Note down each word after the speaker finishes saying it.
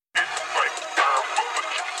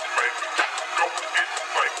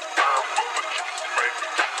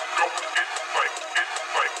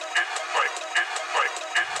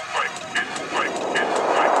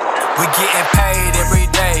Getting paid every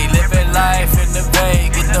day, living life in the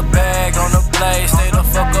bay. Get the bag on the blade, stay the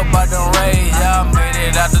fuck up by the raise. Yeah, I made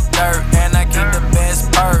it out the dirt, and I keep the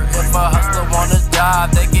best perk. If a hustler want a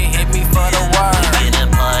job, they can hit me for the work.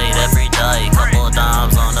 Getting paid every day, couple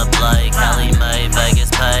dimes on the plate. Cali made,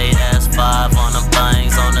 Vegas paid, S5 on them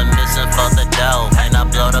things. On the mission for the dough, and I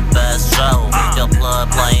blow the best show. With your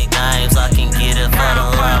blood playing games, I can get it for the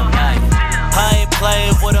low. I ain't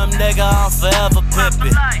playing with them, nigga, I'm forever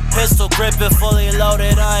pimpin'. Pistol grippin', fully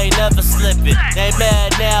loaded, I ain't never slippin'. They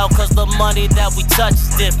mad now cause the money that we touch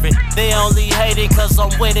is different. They only hating cause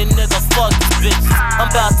I'm winning, nigga, fuck these bitches.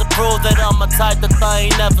 I'm about to prove that I'm a type that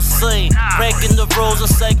they ain't never seen. Breaking the rules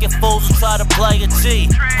and shaking fools who try to play a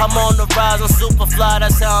G. I'm on the rise, I'm super fly,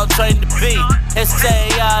 that's how I'm trained to be. It's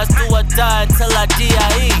JI's do or die until I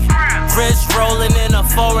DIE. Rich rolling in a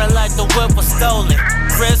foreign like the whip was stolen.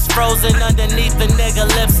 Chris frozen underneath the nigga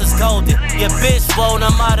lips is golden. Your bitch won't,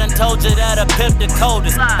 I done told you that I pimp the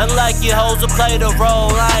coldest. Unlike you hoes who play the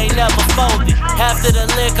role, I ain't never folded. After the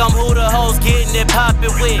lick, I'm who the hoes getting it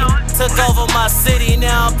poppin' with. Took over my city,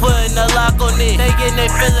 now I'm putting a lock on it. They getting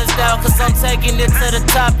their feelings down cause I'm taking it to the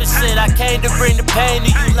top and shit. I came to bring the pain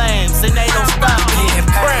to you lambs, and they don't stop me.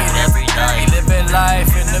 Getting paid every day, living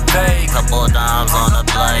life in the bay. Couple dimes on the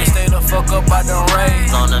plate, stay the fuck up by the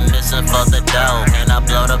raise. On the mission for the dough, and I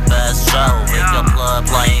blow the best show. With your blood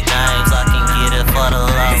playing games, I can get it for the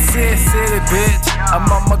low. City, bitch. I'm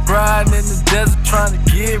on my grind in the desert trying to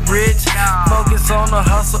get rich. Focus on the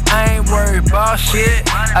hustle, I ain't worried about shit.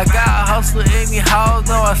 I got a hustler in me hoes,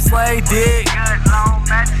 know I slay dick.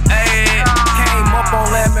 Ayy, came up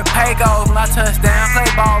on lemon pay goals when I touched down. Play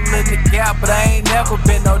ball in the gap, but I ain't never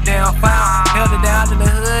been no damn foul. Held it down in the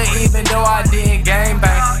hood, even though I didn't gang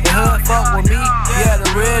bang. The hood fuck with me, yeah, the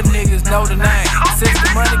real niggas know the name. Since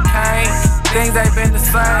the money came, things ain't been the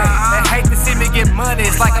same. They hate to see me get money,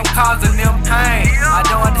 it's like I'm causing them pain. I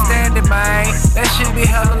don't understand it, man, that shit be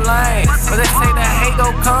hella lame. But they say that hate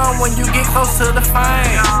gon' come when you get close to the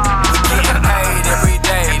fame. Getting paid every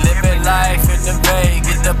day, living life in the bay.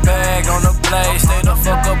 Get the bag on the blade, stay the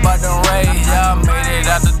fuck up by the raise. Yeah, I made it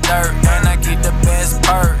out the dirt, and I keep the best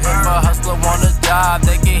perk. If a hustler want a job,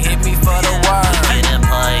 they can hit me for the work. Getting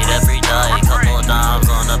paid every day, couple dimes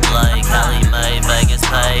on the plate. Cali made, Vegas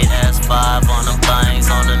paid, S5 on them things.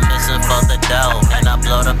 On the mission for the dough, and I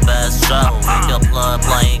blow the best show. With your blood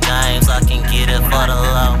playing